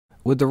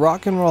With the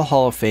Rock and Roll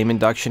Hall of Fame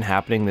induction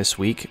happening this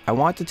week, I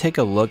want to take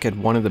a look at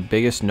one of the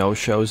biggest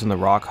no-shows in the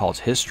Rock Hall's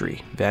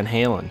history, Van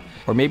Halen.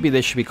 Or maybe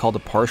this should be called a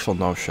partial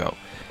no-show.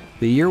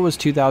 The year was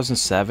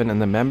 2007,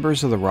 and the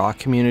members of the rock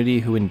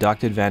community who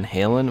inducted Van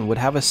Halen would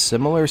have a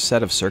similar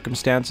set of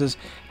circumstances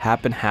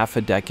happen half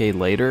a decade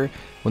later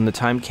when the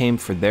time came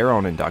for their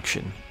own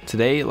induction.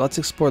 Today, let's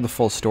explore the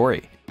full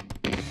story.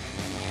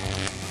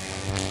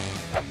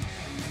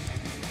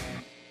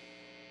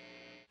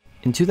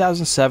 In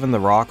 2007, the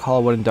Rock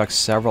Hall would induct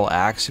several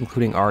acts,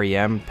 including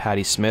R.E.M.,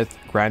 Patti Smith,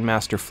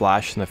 Grandmaster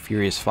Flash and the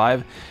Furious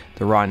Five,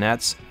 the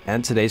Ronettes,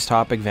 and today's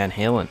topic, Van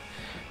Halen.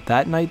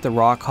 That night, the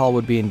Rock Hall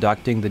would be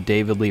inducting the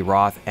David Lee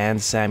Roth and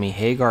Sammy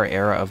Hagar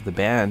era of the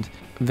band.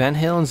 Van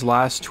Halen's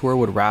last tour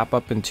would wrap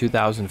up in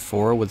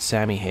 2004 with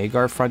Sammy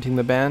Hagar fronting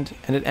the band,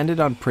 and it ended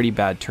on pretty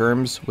bad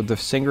terms, with the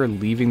singer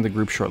leaving the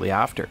group shortly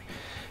after.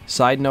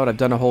 Side note, I've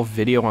done a whole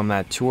video on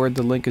that tour,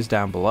 the link is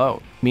down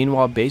below.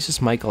 Meanwhile, bassist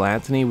Michael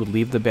Anthony would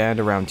leave the band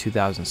around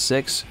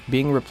 2006,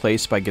 being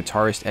replaced by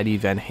guitarist Eddie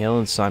Van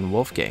Halen's son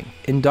Wolfgang.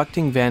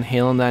 Inducting Van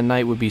Halen that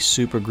night would be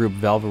supergroup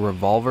Velvet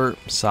Revolver.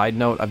 Side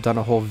note, I've done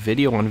a whole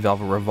video on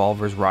Velvet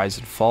Revolver's rise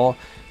and fall,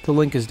 the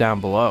link is down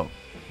below.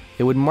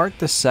 It would mark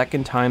the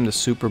second time the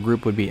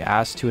supergroup would be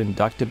asked to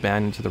induct a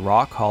band into the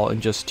Rock Hall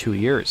in just 2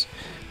 years.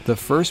 The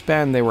first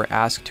band they were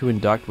asked to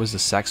induct was the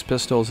Sex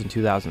Pistols in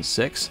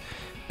 2006,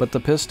 but the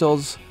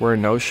Pistols were a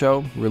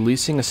no-show,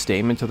 releasing a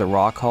statement to the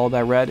Rock Hall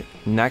that read,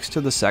 "Next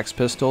to the Sex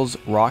Pistols,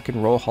 Rock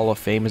and Roll Hall of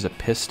Fame is a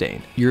piss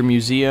stain. Your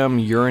museum,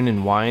 urine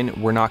and wine,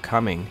 we're not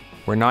coming.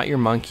 We're not your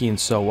monkey and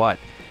so what?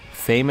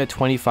 Fame at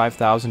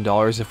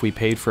 $25,000 if we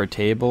paid for a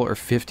table or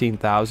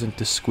 $15,000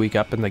 to squeak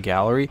up in the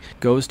gallery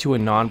goes to a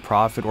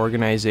non-profit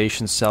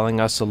organization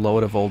selling us a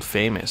load of old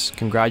famous.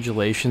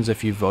 Congratulations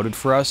if you voted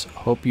for us,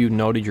 hope you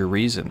noted your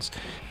reasons.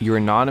 You're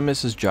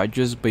anonymous as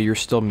judges, but you're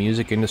still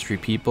music industry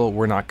people,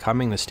 we're not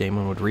coming," the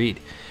statement would read.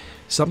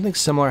 Something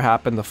similar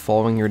happened the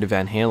following year to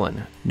Van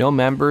Halen. No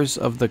members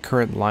of the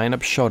current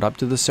lineup showed up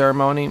to the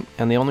ceremony,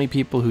 and the only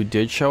people who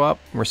did show up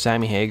were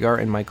Sammy Hagar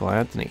and Michael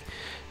Anthony.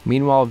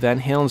 Meanwhile,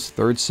 Van Halen's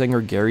third singer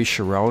Gary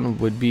Cherone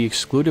would be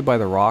excluded by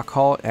the Rock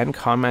Hall and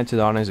commented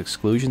on his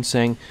exclusion,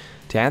 saying,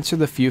 "To answer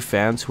the few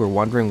fans who are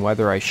wondering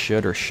whether I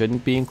should or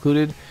shouldn't be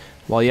included,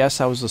 while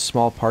yes, I was a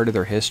small part of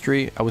their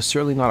history, I was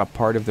certainly not a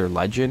part of their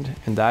legend,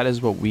 and that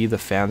is what we the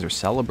fans are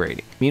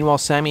celebrating." Meanwhile,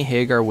 Sammy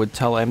Hagar would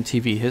tell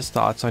MTV his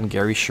thoughts on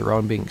Gary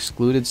Cherone being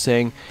excluded,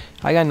 saying,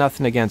 "I got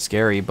nothing against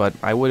Gary, but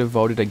I would have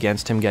voted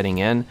against him getting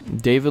in.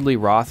 David Lee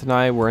Roth and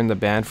I were in the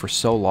band for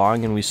so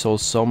long and we sold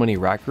so many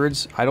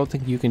records, I don't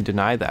think you can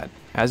deny that.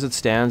 As it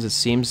stands, it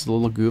seems a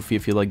little goofy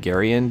if you let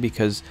Gary in,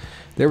 because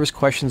there was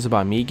questions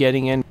about me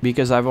getting in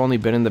because I've only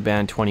been in the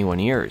band 21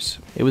 years.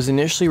 It was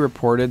initially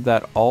reported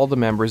that all the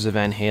members of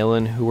Van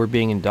Halen who were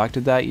being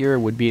inducted that year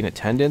would be in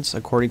attendance,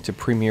 according to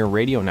Premier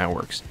Radio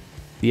Networks.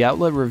 The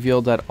outlet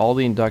revealed that all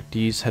the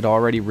inductees had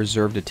already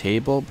reserved a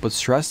table, but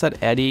stressed that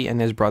Eddie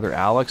and his brother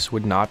Alex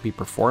would not be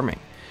performing.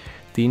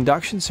 The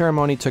induction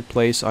ceremony took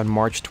place on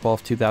March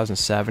 12,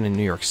 2007 in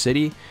New York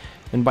City,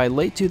 and by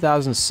late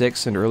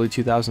 2006 and early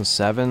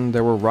 2007,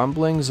 there were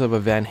rumblings of a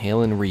Van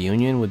Halen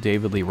reunion with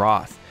David Lee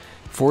Roth.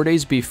 4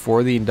 days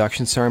before the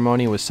induction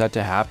ceremony was set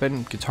to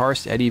happen,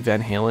 guitarist Eddie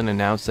Van Halen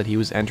announced that he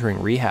was entering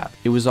rehab.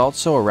 It was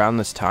also around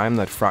this time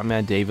that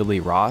frontman David Lee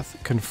Roth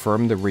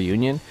confirmed the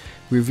reunion,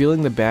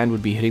 revealing the band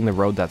would be hitting the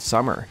road that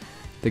summer.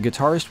 The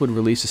guitarist would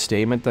release a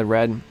statement that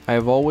read, "I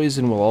have always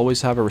and will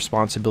always have a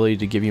responsibility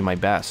to give you my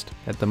best.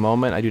 At the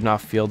moment, I do not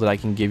feel that I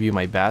can give you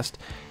my best.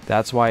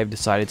 That's why I've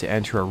decided to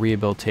enter a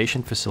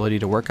rehabilitation facility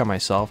to work on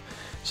myself,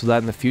 so that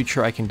in the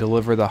future I can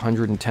deliver the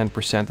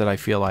 110% that I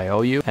feel I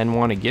owe you and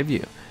want to give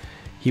you."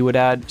 He would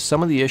add,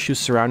 "Some of the issues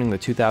surrounding the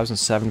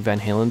 2007 Van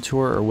Halen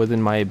tour are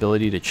within my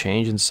ability to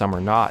change and some are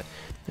not.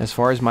 As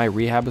far as my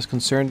rehab is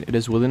concerned, it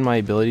is within my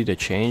ability to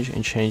change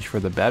and change for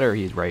the better,"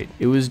 he'd write.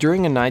 It was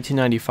during a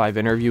 1995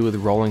 interview with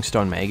Rolling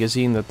Stone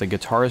magazine that the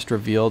guitarist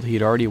revealed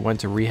he'd already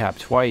went to rehab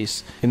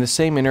twice. In the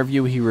same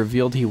interview, he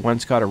revealed he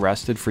once got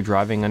arrested for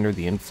driving under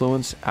the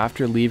influence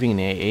after leaving an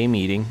AA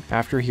meeting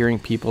after hearing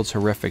people's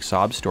horrific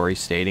sob stories,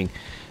 stating,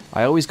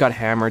 "I always got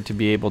hammered to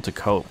be able to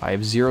cope. I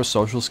have zero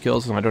social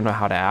skills and I don't know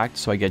how to act,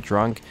 so I get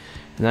drunk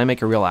and then I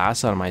make a real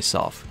ass out of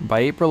myself."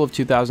 By April of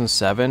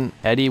 2007,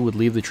 Eddie would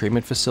leave the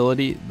treatment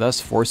facility, thus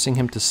forcing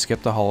him to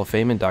skip the Hall of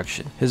Fame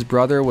induction. His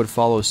brother would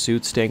follow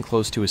suit, staying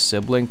close to his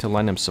sibling to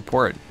lend him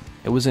support.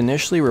 It was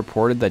initially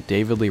reported that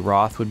David Lee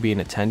Roth would be in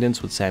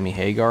attendance with Sammy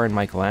Hagar and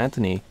Michael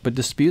Anthony, but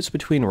disputes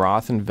between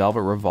Roth and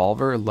Velvet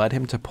Revolver led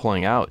him to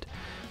pulling out.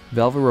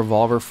 Velvet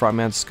Revolver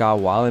frontman Scott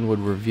Weiland would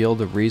reveal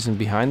the reason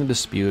behind the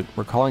dispute,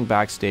 recalling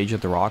backstage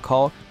at the Rock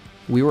Hall,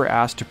 "We were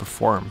asked to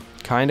perform.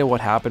 Kinda what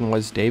happened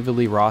was David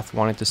Lee Roth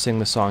wanted to sing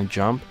the song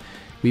Jump.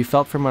 We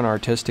felt from an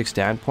artistic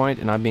standpoint,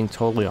 and I'm being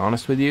totally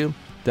honest with you,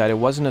 that it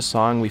wasn't a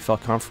song we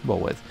felt comfortable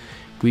with.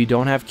 We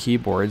don't have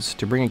keyboards.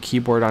 To bring a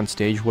keyboard on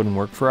stage wouldn't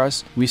work for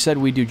us. We said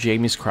we'd do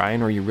Jamie's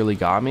Crying or You Really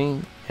Got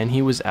Me, and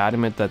he was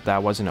adamant that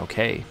that wasn't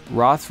okay.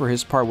 Roth, for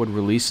his part, would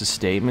release a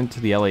statement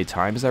to the LA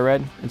Times I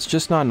read. It's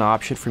just not an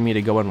option for me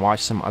to go and watch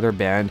some other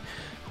band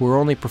who are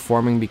only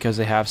performing because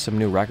they have some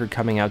new record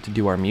coming out to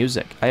do our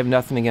music. I have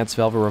nothing against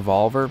Velvet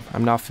Revolver.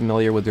 I'm not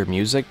familiar with their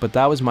music, but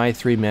that was my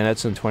 3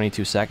 minutes and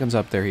 22 seconds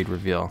up there, he'd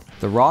reveal.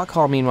 The Rock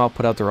Hall, meanwhile,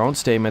 put out their own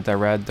statement that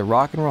read, "The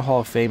Rock and Roll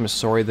Hall of Fame is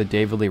sorry that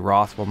David Lee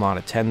Roth will not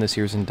attend this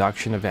year's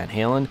induction of Van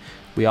Halen.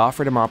 We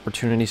offered him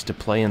opportunities to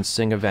play and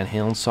sing a Van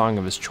Halen song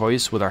of his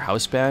choice with our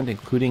house band,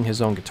 including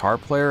his own guitar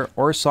player,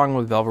 or a song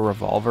with Velvet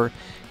Revolver,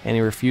 and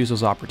he refused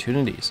those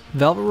opportunities."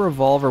 Velvet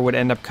Revolver would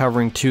end up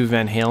covering 2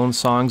 Van Halen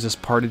songs as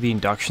part of the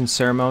induction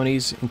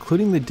ceremonies,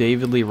 including the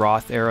David Lee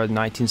Roth Era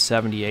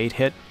 1978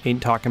 hit,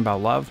 Ain't Talkin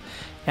Bout Love,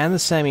 and the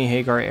Sammy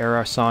Hagar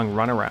era song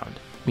Runaround.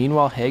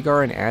 Meanwhile,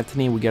 Hagar and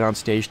Anthony would get on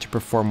stage to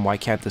perform Why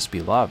Can't This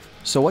Be Love?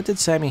 So what did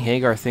Sammy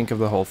Hagar think of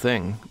the whole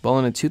thing? Well,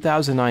 in a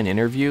 2009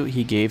 interview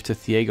he gave to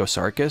Thiago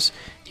Sarkis,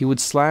 he would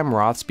slam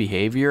Roth's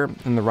behavior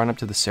in the run-up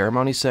to the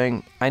ceremony,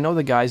 saying, "I know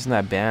the guys in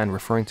that band,"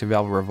 referring to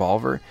Velvet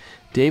Revolver.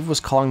 "Dave was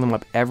calling them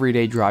up every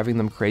day, driving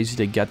them crazy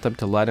to get them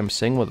to let him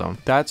sing with him.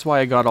 That's why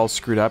I got all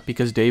screwed up,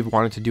 because Dave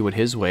wanted to do it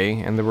his way,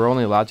 and they were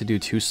only allowed to do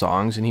 2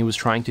 songs, and he was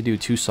trying to do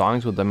 2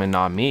 songs with them and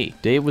not me.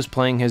 Dave was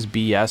playing his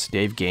BS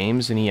Dave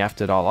games, and he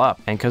effed it all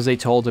up. And because they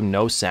told him,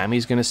 no,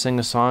 Sammy's gonna sing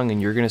a song,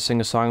 and you're gonna sing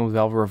a song with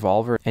Velvet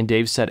Revolver, and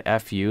Dave said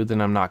F you, then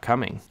I'm not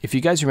coming." If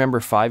you guys remember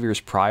 5 years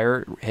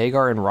prior,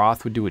 Hagar and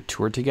Roth would do a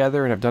tour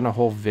together, and I've done a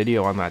whole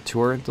video on that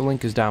tour. The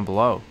link is down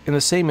below. In the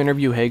same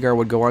interview, Hagar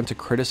would go on to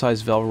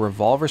criticize Velvet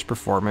Revolver's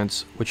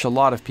performance, which a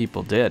lot of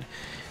people did.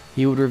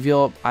 He would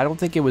reveal, "I don't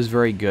think it was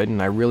very good,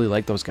 and I really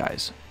like those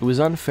guys. It was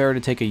unfair to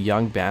take a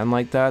young band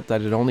like that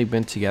had only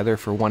been together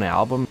for 1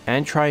 album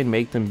and try and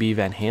make them be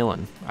Van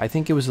Halen. I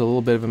think it was a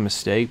little bit of a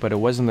mistake, but it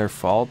wasn't their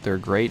fault. They're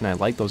great, and I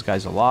like those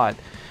guys a lot.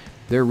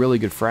 They're really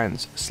good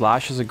friends.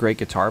 Slash is a great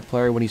guitar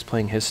player when he's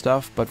playing his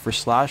stuff, but for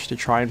Slash to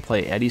try and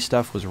play Eddie's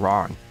stuff was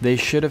wrong. They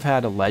should have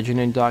had a legend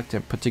induct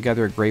and put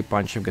together a great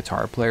bunch of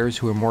guitar players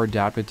who were more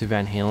adapted to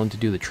Van Halen to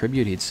do the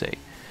tribute," he'd say.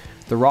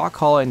 The Rock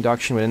Hall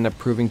induction would end up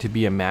proving to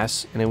be a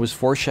mess, and it was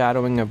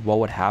foreshadowing of what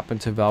would happen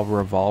to Velvet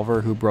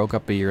Revolver, who broke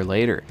up a year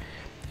later.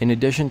 In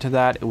addition to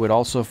that, it would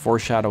also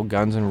foreshadow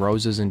Guns N'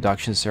 Roses'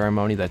 induction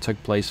ceremony that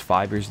took place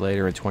 5 years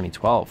later in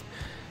 2012.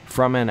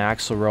 Frontman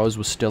Axl Rose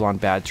was still on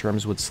bad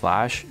terms with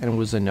Slash, and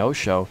was a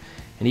no-show,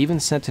 and even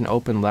sent an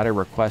open letter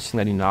requesting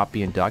that he not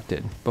be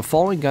inducted. But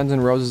following Guns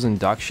N' Roses'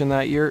 induction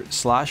that year,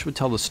 Slash would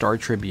tell the Star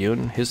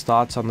Tribune his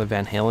thoughts on the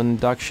Van Halen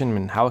induction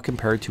and how it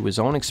compared to his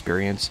own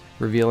experience,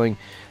 revealing,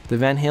 "The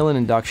Van Halen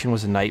induction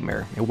was a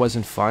nightmare. It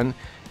wasn't fun,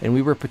 and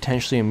we were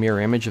potentially a mirror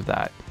image of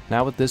that.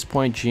 Now at this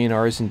point,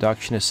 GNR's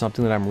induction is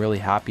something that I'm really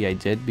happy I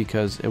did,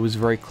 because it was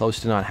very close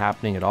to not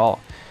happening at all.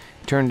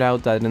 It turned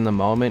out that in the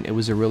moment, it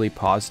was a really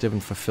positive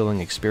and fulfilling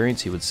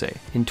experience," he would say.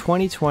 In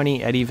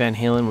 2020, Eddie Van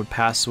Halen would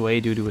pass away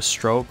due to a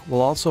stroke,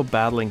 while also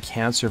battling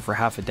cancer for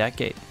half a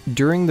decade.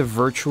 During the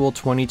virtual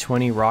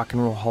 2020 Rock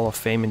and Roll Hall of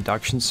Fame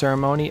induction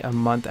ceremony, a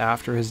month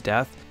after his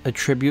death, a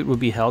tribute would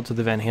be held to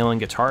the Van Halen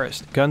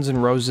guitarist. Guns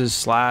N' Roses,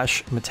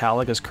 Slash,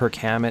 Metallica's Kirk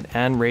Hammett,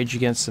 and Rage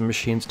Against the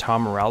Machine's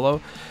Tom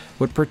Morello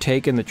would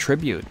partake in the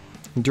tribute.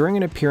 During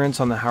an appearance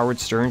on the Howard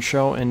Stern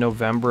Show in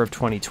November of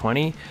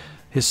 2020,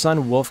 his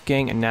son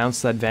Wolfgang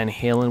announced that Van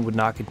Halen would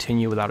not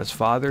continue without his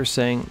father,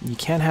 saying, "You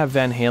can't have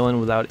Van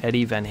Halen without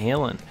Eddie Van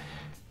Halen."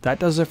 That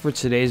does it for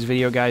today's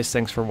video, guys.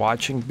 Thanks for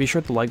watching. Be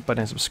sure to like button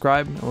and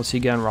subscribe, and we'll see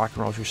you again on Rock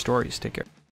and Roll Your Stories. Take care.